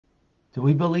Do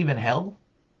we believe in hell?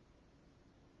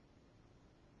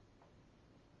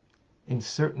 In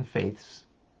certain faiths,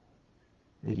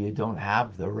 if you don't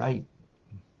have the right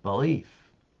belief,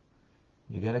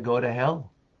 you're going to go to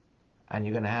hell. And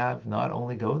you're going to have not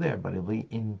only go there, but it'll be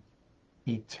in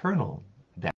eternal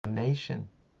damnation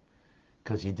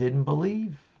because you didn't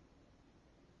believe.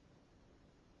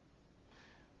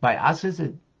 By us, is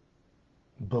it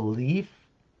belief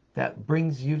that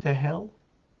brings you to hell?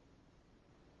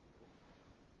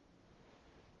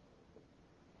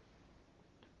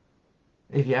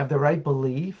 If you have the right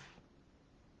belief,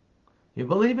 you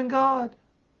believe in God,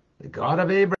 the God of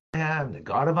Abraham, the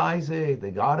God of Isaac, the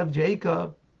God of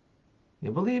Jacob. You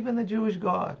believe in the Jewish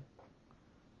God.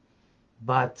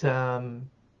 But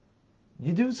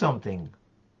you do something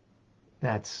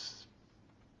that's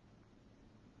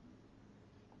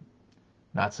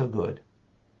not so good.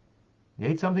 You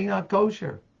ate something not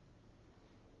kosher.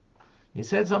 You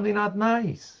said something not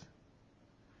nice.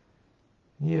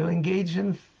 You engage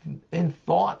in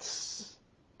thoughts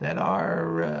that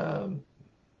are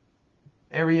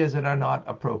areas that are not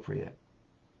appropriate.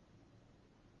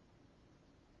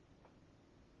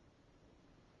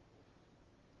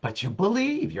 But you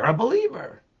believe. You're a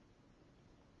believer.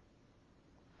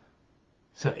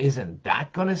 So isn't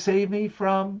that going to save me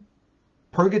from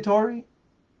purgatory?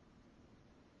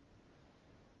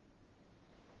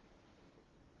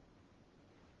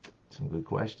 Some good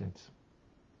questions.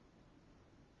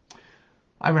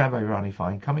 I'm Rabbi Ronnie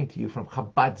Fine, coming to you from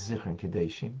Chabad Zichron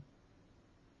Kadeshim,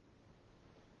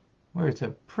 where it's a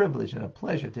privilege and a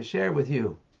pleasure to share with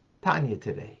you Tanya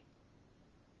today.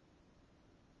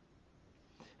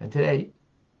 And today,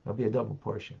 there'll be a double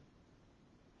portion.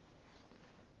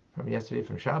 From yesterday,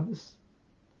 from Chabads,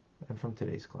 and from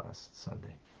today's class,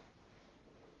 Sunday.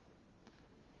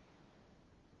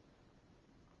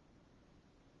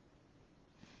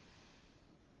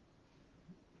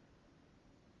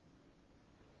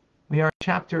 We are in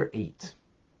chapter 8.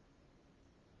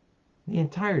 The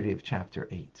entirety of chapter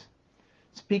 8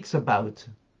 speaks about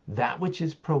that which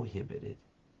is prohibited.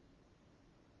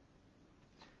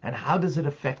 And how does it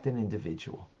affect an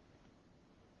individual?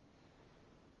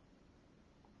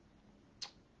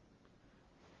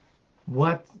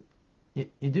 What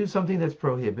you do something that's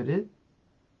prohibited,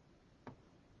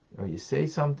 or you say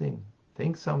something,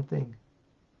 think something,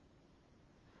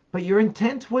 but your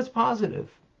intent was positive.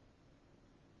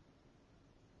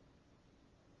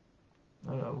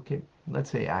 Okay,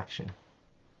 let's say action.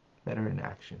 Better in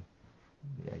action,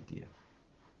 the idea.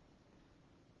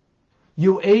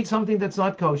 You ate something that's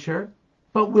not kosher,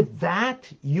 but with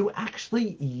that, you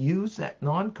actually use that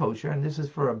non-kosher, and this is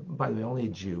for, by the way, only a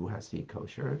Jew has to eat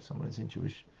kosher. If someone isn't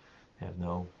Jewish, they have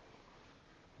no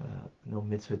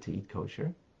mitzvah to eat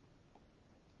kosher.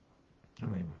 I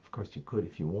mean, of course you could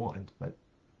if you want, but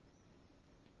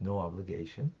no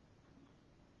obligation.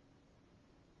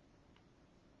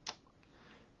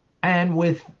 And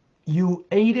you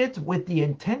ate it with the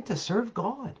intent to serve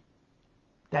God.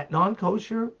 That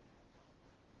non-kosher,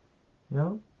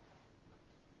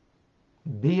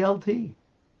 BLT.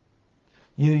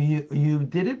 You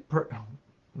did it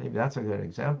maybe that's a good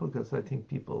example because I think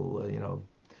people,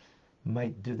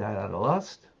 might do that out of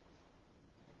lust.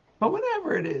 But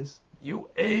whatever it is, you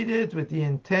ate it with the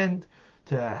intent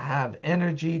to have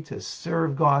energy to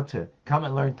serve God, to come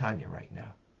and learn Tanya right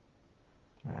now.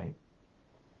 Right?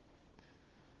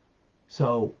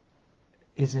 So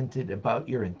isn't it about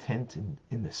your intent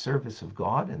in the service of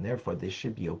God, and therefore this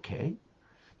should be okay?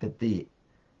 That the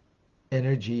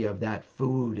energy of that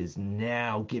food is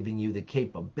now giving you the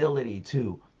capability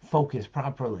to focus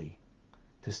properly,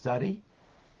 to study?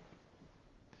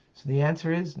 So the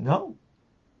answer is no.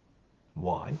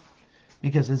 Why?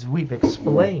 Because as we've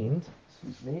explained,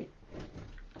 excuse me,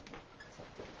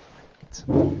 get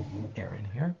some air in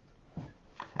here.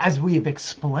 As we have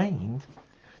explained,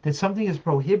 that something is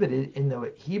prohibited in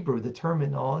the Hebrew, the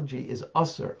terminology is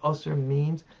usr. Usr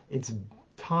means it's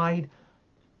tied,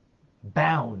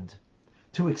 bound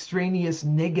to extraneous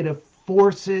negative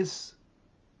forces.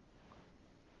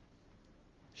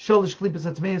 Sholish klipas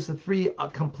atmeus, the three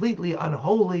completely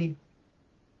unholy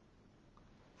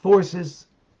forces,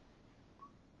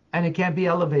 and it can't be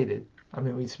elevated. I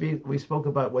mean, we spoke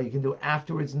about what you can do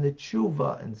afterwards in the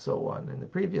tshuva and so on in the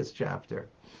previous chapter.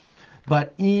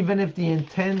 But even if the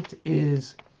intent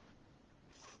is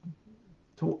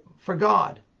for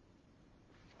God,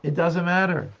 it doesn't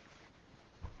matter.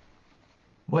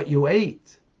 What you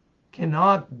ate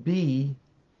cannot be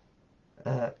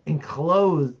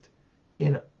enclosed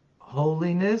in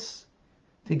holiness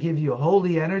to give you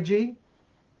holy energy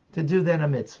to do then a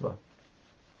mitzvah.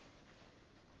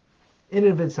 in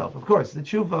and of itself. Of course, the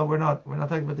tshuva, we're not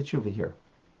talking about the tshuva here,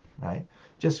 right?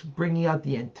 Just bringing out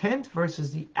the intent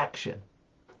versus the action.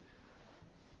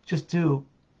 Just to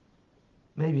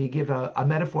maybe give a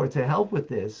metaphor to help with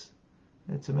this.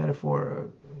 It's a metaphor,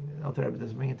 Torah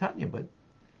doesn't bring in Tanya, but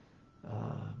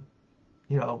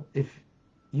if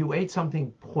you ate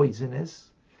something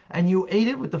poisonous and you ate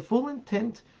it with the full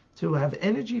intent to have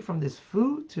energy from this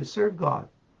food to serve God,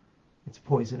 it's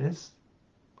poisonous.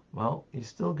 Well, you're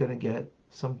still going to get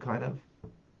some kind of,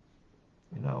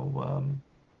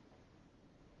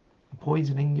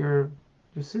 poisoning your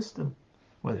system.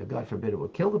 Whether, God forbid, it will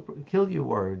kill you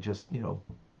or just,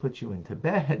 put you into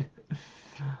bed,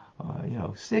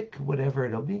 sick, whatever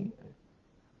it'll be,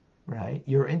 right?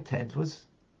 Your intent was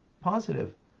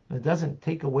positive. It doesn't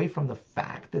take away from the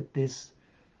fact that this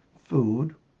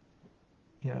food,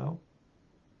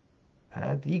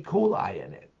 had E. coli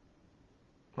in it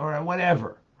or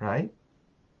whatever, right?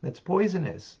 That's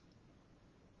poisonous.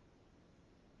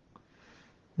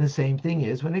 The same thing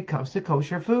is when it comes to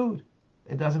kosher food.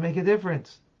 It doesn't make a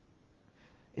difference.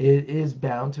 It is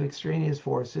bound to extraneous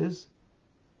forces.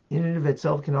 In and of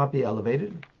itself cannot be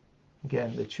elevated.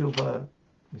 Again, the tshuva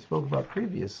we spoke about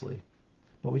previously.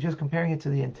 But we're just comparing it to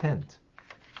the intent.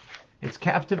 It's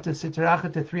captive to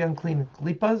sitracha, to 3 unclean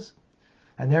klipas,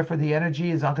 and therefore the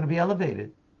energy is not going to be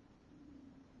elevated.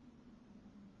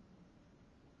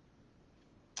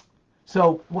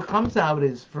 So what comes out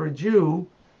is, for a Jew,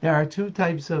 there are 2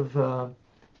 types of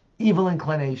evil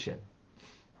inclination.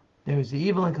 There's the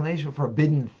evil inclination for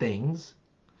forbidden things.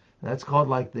 That's called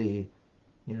like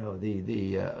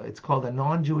it's called a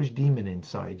non-Jewish demon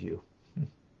inside you.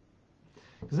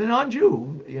 Because a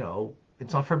non-Jew,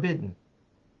 it's not forbidden.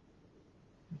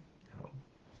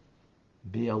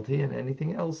 BLT and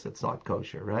anything else that's not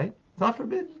kosher, right? It's not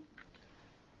forbidden.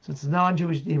 So it's a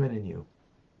non-Jewish demon in you.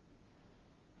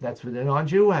 That's what a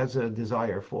non-Jew has a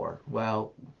desire for.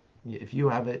 Well, if you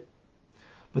have it.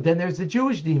 But then there's the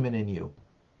Jewish demon in you,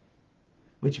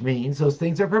 which means those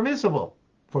things are permissible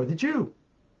for the Jew.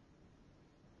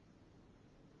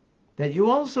 That you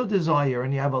also desire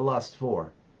and you have a lust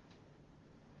for.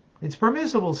 It's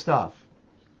permissible stuff.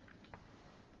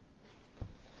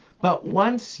 But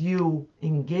once you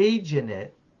engage in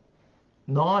it,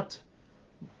 not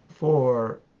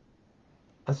for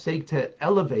a sake to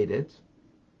elevate it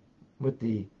with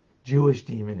the Jewish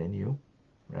demon in you,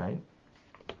 right?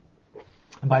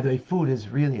 And by the way, food is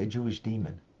really a Jewish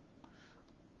demon.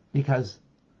 Because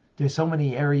there's so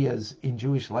many areas in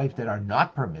Jewish life that are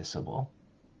not permissible,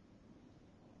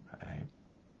 right?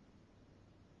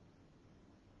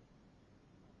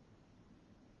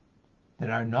 That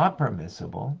are not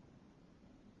permissible.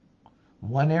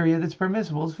 One area that's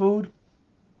permissible is food.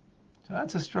 So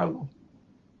that's a struggle.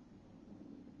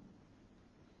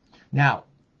 Now,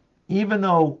 even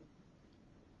though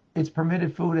it's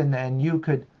permitted food and then you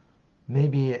could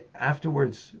maybe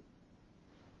afterwards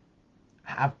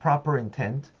have proper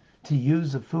intent to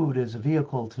use the food as a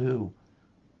vehicle to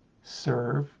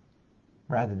serve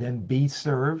rather than be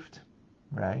served,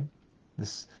 right?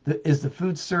 Is the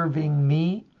food serving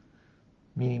me,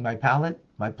 meaning my palate,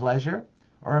 my pleasure,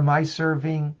 or am I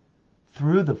serving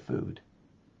through the food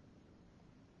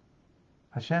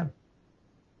Hashem?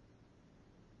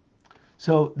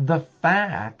 So the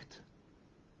fact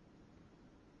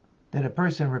that a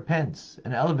person repents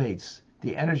and elevates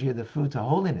the energy of the food to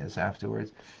holiness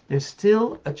afterwards, there's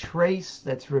still a trace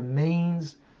that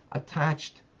remains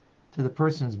attached to the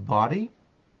person's body,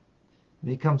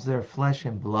 becomes their flesh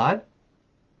and blood,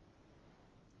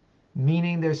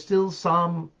 meaning there's still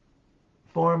some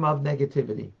form of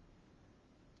negativity,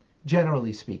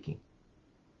 generally speaking,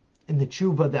 in the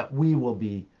tshuva that we will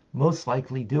be most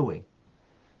likely doing,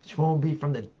 which won't be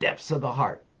from the depths of the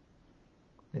heart,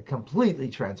 a completely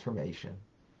transformation,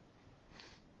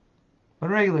 but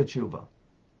regular tshuva.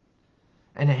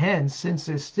 And hence, since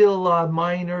there's still a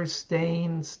minor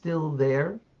stain still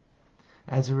there,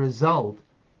 as a result,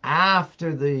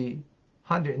 after the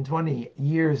 120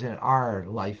 years in our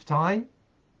lifetime,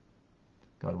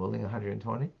 God willing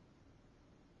 120,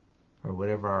 or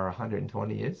whatever our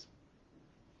 120 is,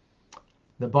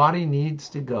 the body needs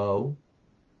to go,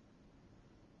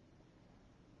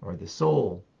 or the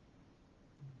soul,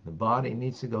 the body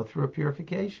needs to go through a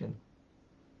purification.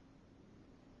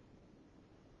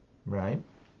 Right?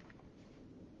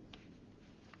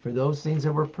 For those things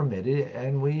that were permitted,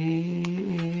 and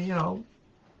we,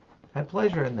 had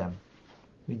pleasure in them.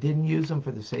 We didn't use them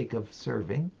for the sake of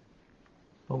serving,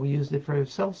 but we used it for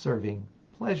self-serving,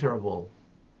 pleasurable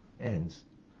ends,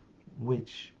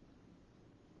 which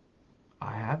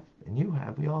I have, and you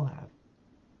have, we all have.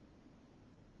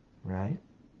 Right?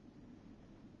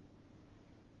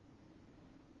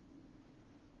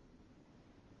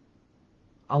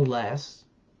 unless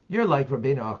you're like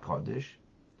Rabbeinu HaKadosh,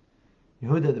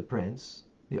 Yehuda the Prince,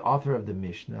 the author of the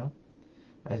Mishnah,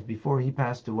 as before he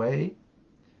passed away,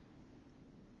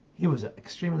 he was an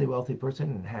extremely wealthy person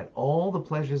and had all the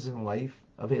pleasures in life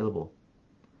available.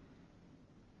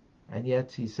 And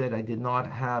yet he said, I did not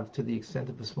have, to the extent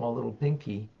of a small little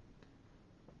pinky,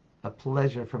 a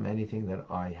pleasure from anything that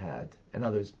I had. In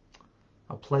other words,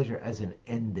 a pleasure as an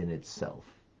end in itself.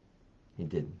 He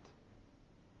didn't.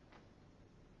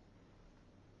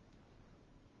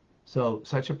 So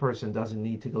such a person doesn't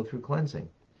need to go through cleansing.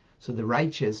 So the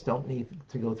righteous don't need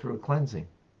to go through a cleansing.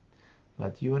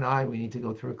 But you and I, we need to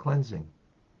go through a cleansing.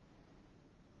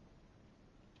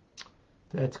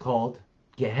 That's called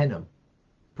Gehenna,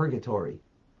 Purgatory.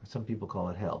 Some people call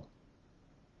it hell.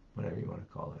 Whatever you want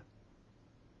to call it.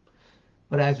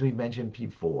 But as we mentioned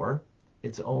before,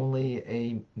 it's only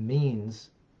a means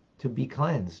to be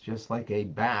cleansed, just like a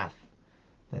bath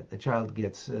that the child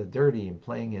gets dirty and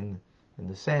playing in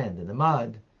the sand, in the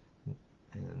mud,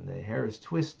 and the hair is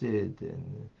twisted,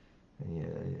 and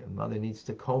a mother needs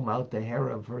to comb out the hair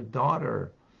of her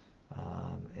daughter,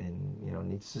 and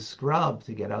needs to scrub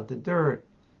to get out the dirt.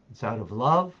 It's out of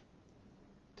love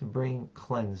to bring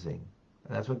cleansing.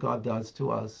 And that's what God does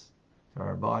to us, to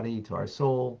our body, to our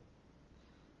soul.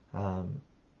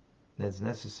 That's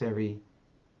necessary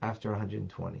after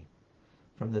 120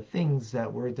 from the things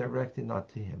that were directed not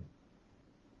to Him.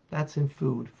 That's in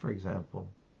food, for example.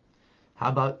 How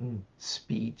about in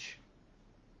speech?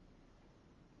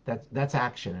 That's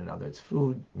action, in other words.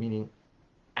 Food meaning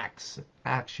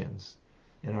actions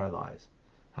in our lives.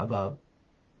 How about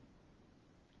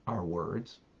our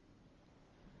words?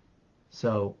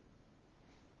 So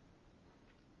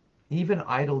even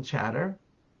idle chatter,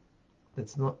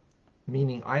 that's not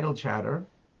meaning idle chatter.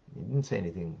 You didn't say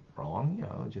anything wrong,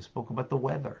 just spoke about the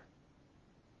weather.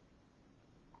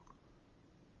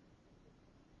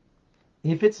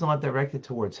 If it's not directed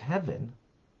towards heaven,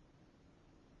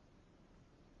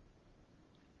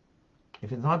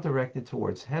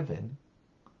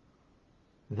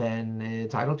 then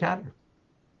it's idle chatter.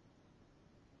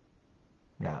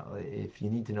 Now, if you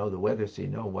need to know the weather so you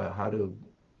know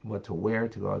what to wear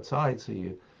to go outside, so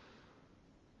you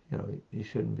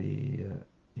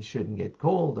shouldn't get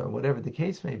cold or whatever the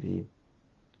case may be,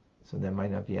 so that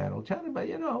might not be idle chatter, but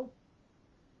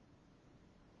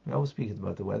we always speak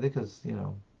about the weather because,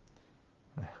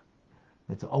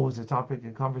 it's always a topic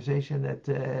of conversation that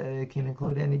can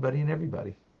include anybody and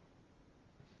everybody.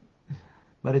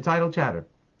 But it's idle chatter.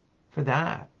 For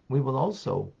that, we will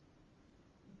also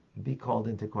be called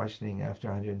into questioning after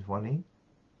 120.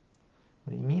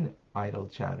 What do you mean, idle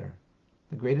chatter?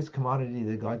 The greatest commodity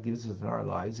that God gives us in our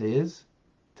lives is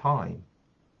time.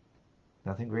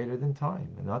 Nothing greater than time.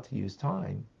 And not to use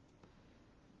time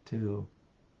to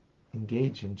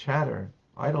engage in chatter,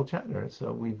 idle chatter,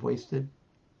 so we've wasted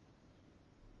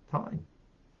time.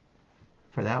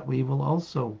 For that, we will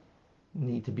also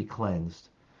need to be cleansed.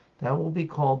 That will be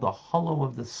called the hollow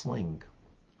of the sling.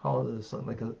 Hollow of the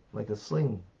sling, like a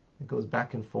sling that goes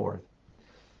back and forth.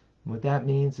 And what that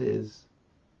means is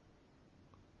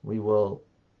we will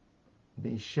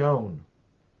be shown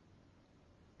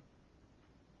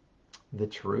the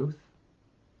truth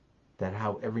that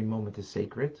how every moment is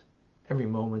sacred. Every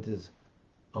moment is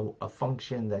a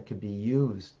function that could be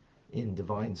used in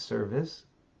divine service.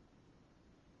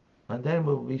 And then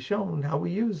we'll be shown how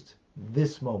we used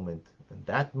this moment, and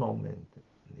that moment,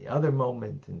 and the other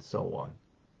moment, and so on.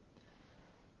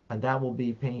 And that will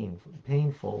be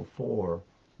painful for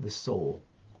the soul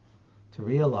to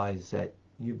realize that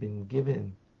you've been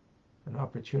given an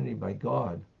opportunity by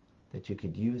God that you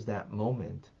could use that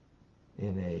moment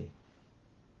in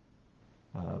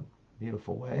a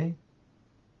beautiful way.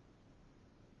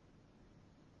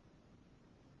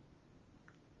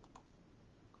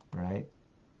 Right?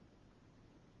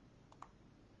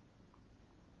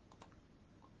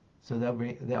 So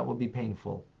that will be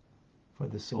painful for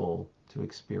the soul to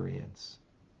experience.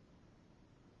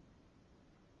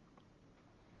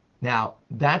 Now,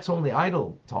 that's only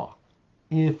idle talk.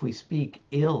 If we speak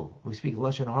ill, we speak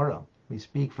lashon hara, we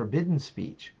speak forbidden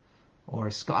speech, or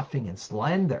scoffing and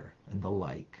slander and the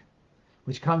like,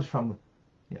 which comes from,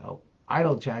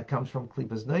 idle chat comes from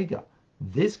klipas noiga.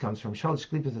 This comes from shalosh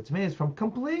klipas atzmeis, from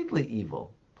completely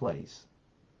evil place.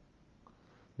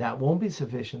 That won't be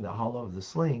sufficient, the hollow of the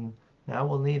sling. That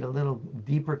will need a little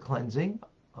deeper cleansing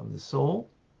of the soul,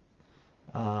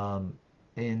 and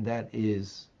that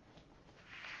is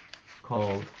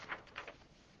called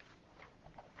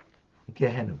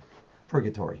Gehenna,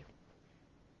 Purgatory.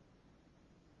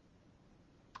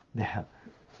 Now,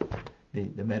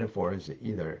 the metaphor is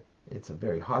either it's a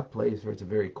very hot place or it's a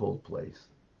very cold place.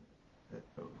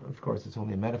 Of course, it's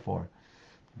only a metaphor.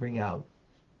 Bring out,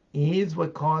 is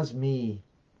what caused me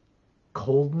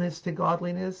coldness to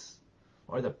godliness,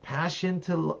 or the passion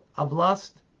of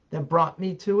lust that brought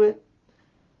me to it?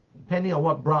 Depending on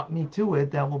what brought me to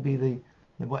it, that will be the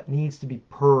what needs to be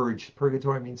purged.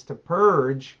 Purgatory means to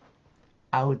purge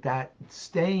out that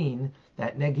stain,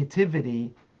 that negativity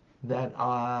that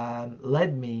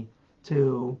led me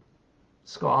to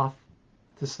scoff,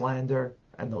 to slander,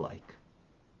 and the like.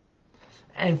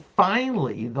 And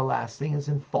finally, the last thing is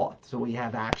in thought. So we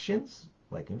have actions,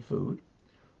 like in food.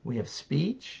 We have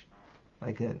speech,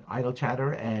 like an idle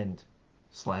chatter and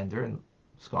slander and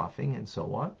scoffing and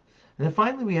so on. And then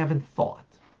finally, we have in thought.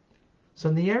 So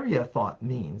in the area of thought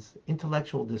means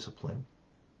intellectual discipline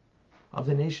of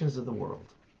the nations of the world,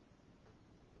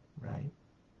 right?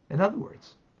 In other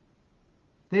words,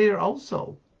 they are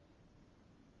also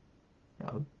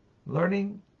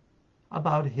learning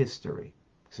about history.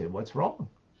 Say, what's wrong?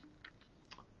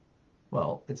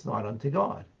 Well, it's not unto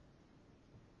God,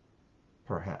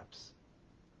 perhaps.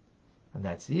 And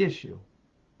that's the issue.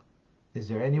 Is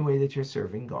there any way that you're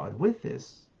serving God with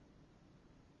this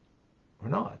or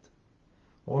not?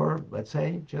 Or let's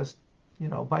say just,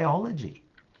 biology.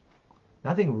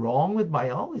 Nothing wrong with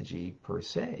biology per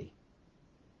se.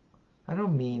 I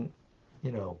don't mean,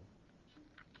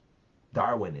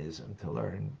 Darwinism to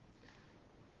learn.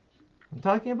 I'm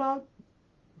talking about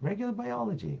regular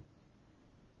biology.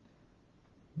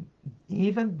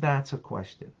 Even that's a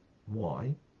question.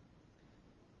 Why?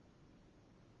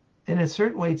 In a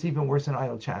certain way, it's even worse than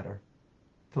idle chatter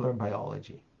to learn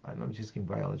biology. I'm just kidding,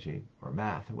 biology or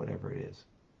math or whatever it is.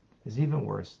 It's even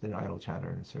worse than idle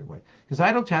chatter in a certain way. Because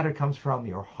idle chatter comes from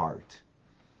your heart.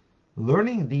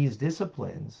 Learning these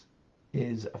disciplines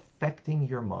is affecting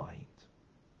your mind.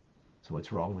 So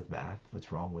what's wrong with math?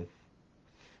 What's wrong with...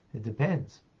 It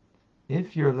depends.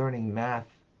 If you're learning math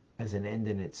as an end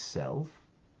in itself,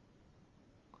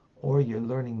 or you're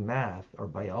learning math or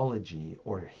biology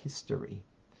or history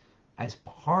as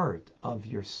part of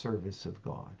your service of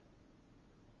God.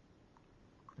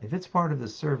 If it's part of the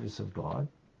service of God,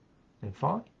 then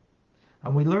fine.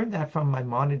 And we learned that from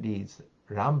Maimonides,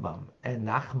 Rambam, and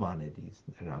Nachmanides,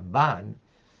 Ramban,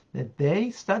 that they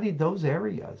studied those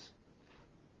areas.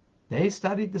 They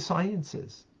studied the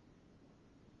sciences.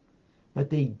 But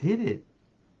they did it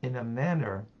in a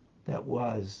manner that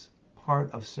was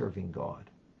part of serving God.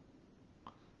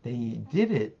 They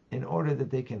did it in order that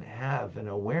they can have an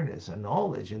awareness, a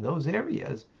knowledge in those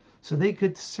areas so they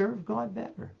could serve God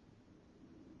better.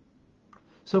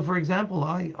 So for example,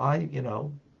 I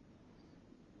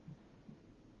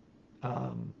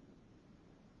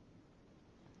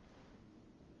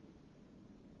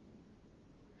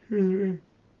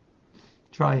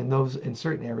try in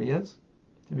certain areas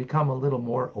to become a little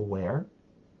more aware,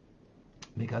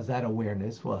 because that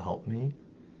awareness will help me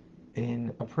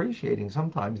in appreciating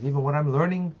sometimes even what I'm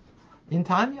learning in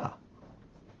Tanya.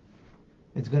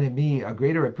 It's going to be a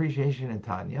greater appreciation in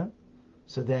Tanya,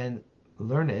 so then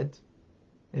learn it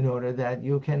in order that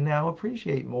you can now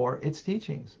appreciate more its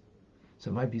teachings.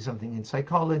 So it might be something in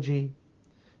psychology,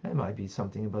 it might be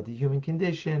something about the human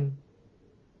condition,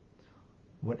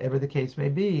 whatever the case may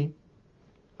be.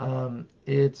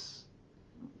 It's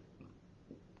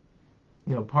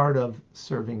part of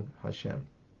serving Hashem.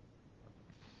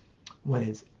 When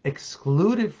it's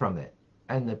excluded from it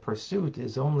and the pursuit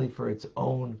is only for its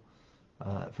own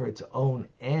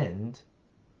end,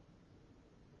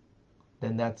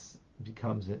 then that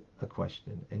becomes a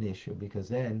question, an issue, because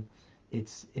then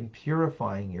it's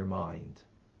impurifying your mind.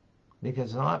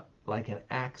 Because it's not like an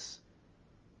axe,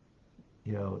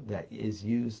 that is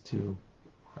used to,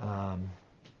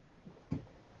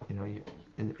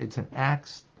 it's an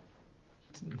axe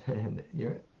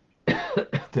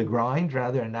to grind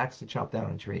rather than an axe to chop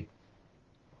down a tree.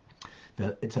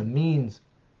 It's a means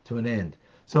to an end.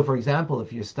 So for example,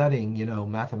 if you're studying,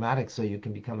 mathematics so you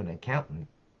can become an accountant,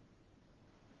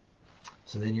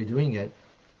 so then you're doing it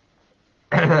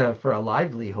for a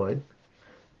livelihood,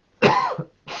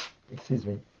 excuse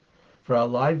me, for a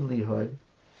livelihood.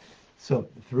 So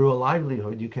through a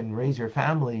livelihood, you can raise your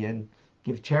family and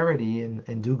give charity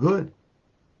and do good.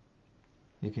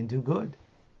 You can do good.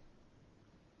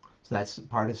 So that's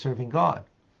part of serving God.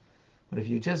 But if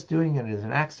you're just doing it as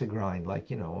an axe to grind,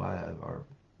 like, or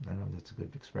I don't know if that's a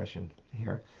good expression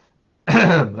here,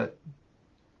 but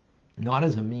not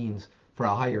as a means for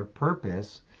a higher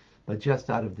purpose, but just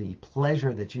out of the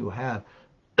pleasure that you have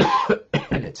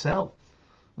in itself,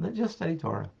 well, then just study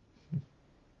Torah.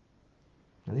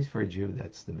 At least for a Jew,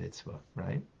 that's the mitzvah,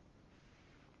 right?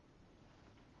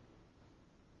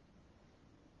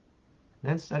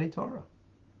 then study Torah.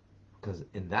 Because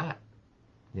in that,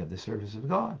 you have the service of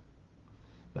God.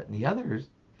 But in the other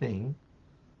thing,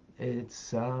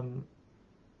 it's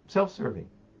self-serving.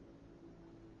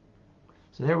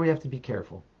 So there we have to be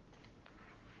careful.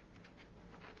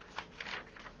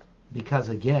 Because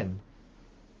again,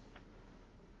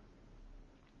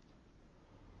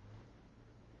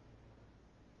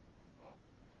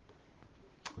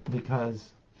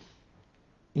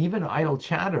 even idle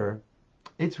chatter,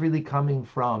 it's really coming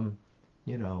from,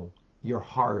 your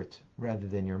heart rather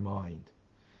than your mind.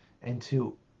 And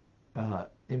to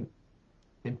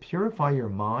impurify your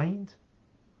mind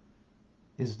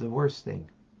is the worst thing.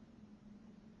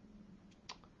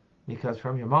 Because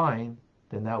from your mind,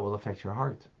 then that will affect your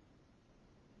heart.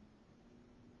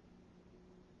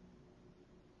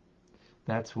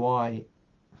 That's why,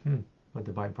 with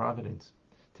divine providence,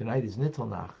 tonight is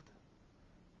Nittelnacht,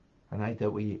 a night that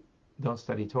we don't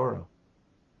study Torah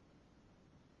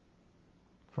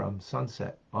from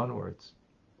sunset onwards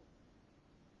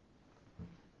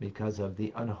because of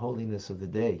the unholiness of the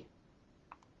day.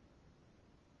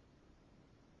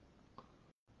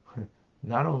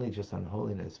 Not only just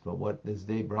unholiness, but what this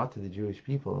day brought to the Jewish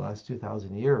people the last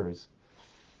 2,000 years.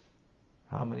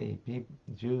 How many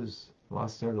Jews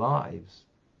lost their lives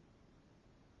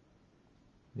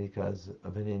because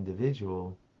of an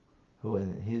individual who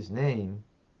in his name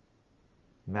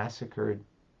massacred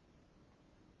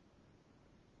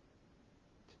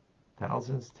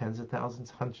thousands, tens of thousands,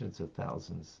 hundreds of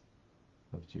thousands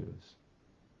of Jews.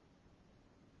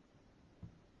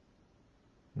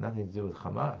 Nothing to do with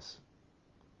Hamas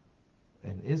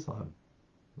and Islam,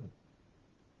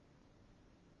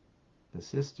 the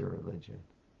sister religion.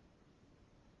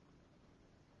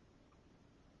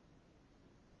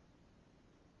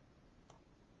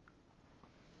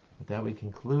 With that we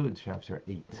conclude chapter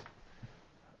 8.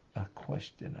 A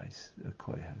question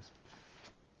Koi has.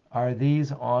 Are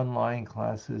these online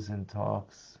classes and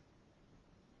talks,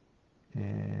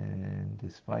 and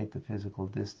despite the physical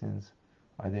distance,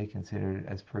 are they considered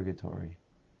as purgatory?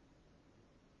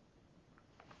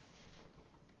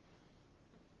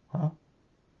 Huh?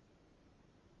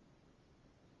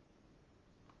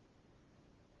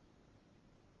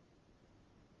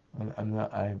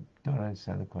 I don't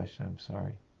understand the question. I'm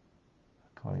sorry.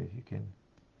 Koi, if you can.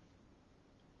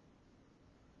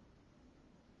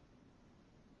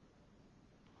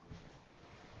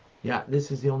 Yeah, this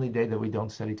is the only day that we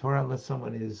don't study Torah unless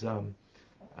someone is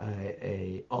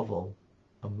a oval,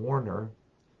 a mourner.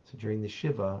 So during the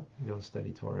Shiva, you don't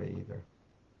study Torah either.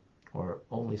 Or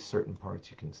only certain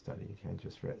parts you can study. You can't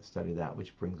just study that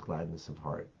which brings gladness of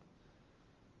heart.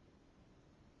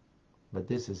 But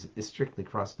this is strictly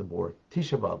across the board.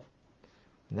 Tisha B'Av,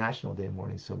 National Day of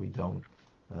Mourning, so we don't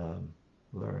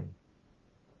learn.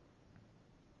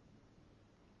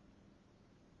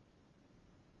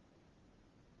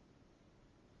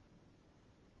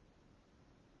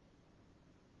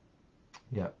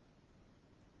 Yeah.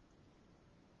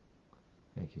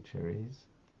 Thank you, Cherries.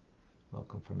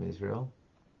 Welcome from Israel.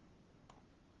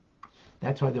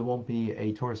 That's why there won't be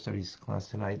a Torah studies class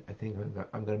tonight. I think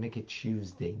I'm going to make it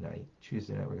Tuesday night.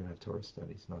 Tuesday night we're going to have Torah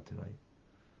studies, not tonight.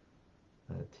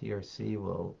 TRC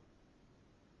will,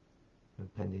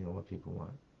 depending on what people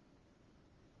want.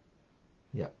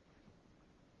 Yeah.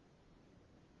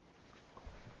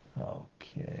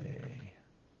 Okay.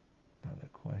 Another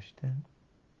question.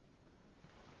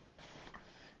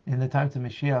 In the time to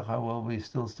Mashiach, how will we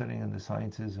still studying in the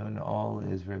sciences when all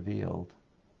is revealed?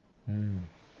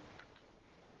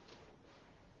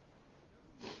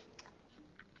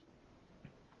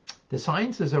 The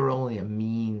sciences are only a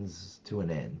means to an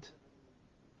end.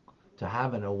 To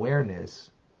have an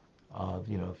awareness of,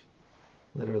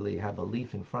 literally have a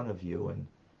leaf in front of you, and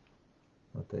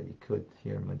not that you could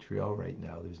here in Montreal right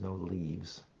now, there's no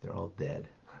leaves, they're all dead.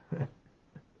 Right?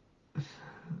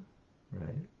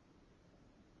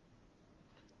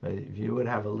 But if you would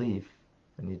have a leaf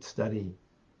and you'd study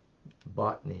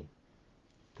botany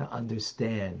to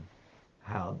understand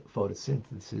how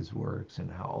photosynthesis works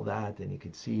and how all that, then you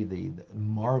could see the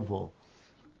marvel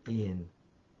in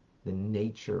the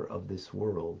nature of this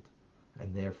world,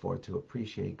 and therefore to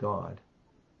appreciate God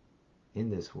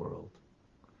in this world.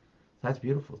 That's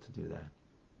beautiful to do that.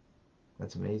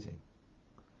 That's amazing.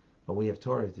 But we have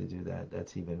Torah to do that.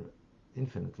 That's even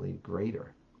infinitely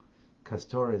greater. Because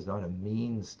Torah is not a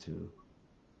means to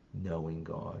knowing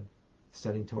God.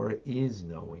 Studying Torah is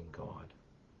knowing God.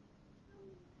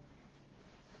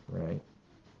 Right?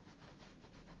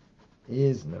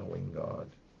 Is knowing God.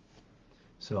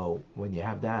 So when you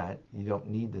have that, you don't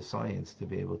need the science to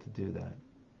be able to do that.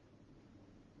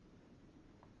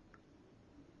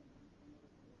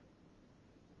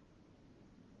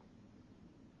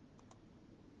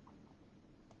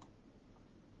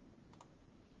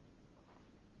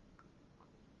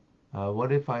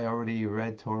 What if I already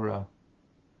read Torah?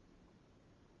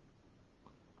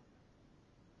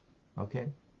 Okay,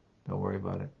 don't worry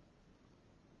about it.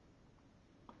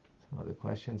 Some other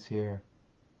questions here.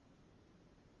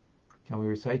 Can we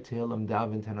recite Tehillim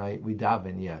daven tonight? We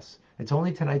daven, yes. It's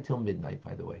only tonight till midnight,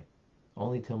 by the way.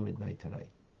 Only till midnight tonight.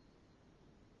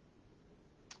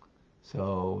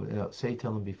 So say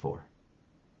Tehillim before.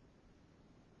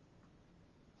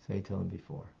 Say Tehillim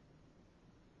before.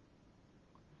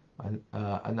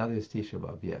 Another is Tisha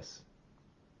B'Av, yes.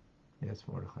 Yes,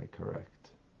 Mordechai, correct.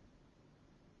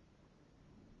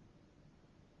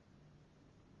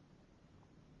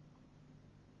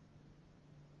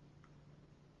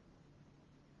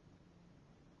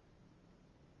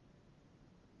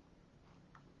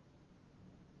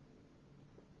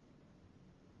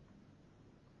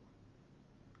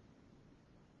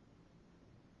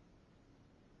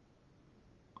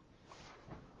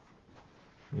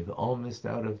 We've all missed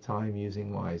out of time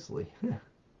using wisely.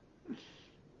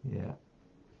 Yeah,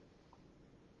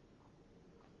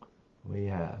 we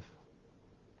have.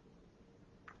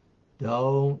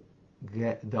 Don't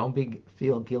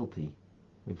feel guilty.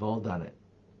 We've all done it.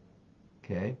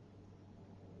 Okay?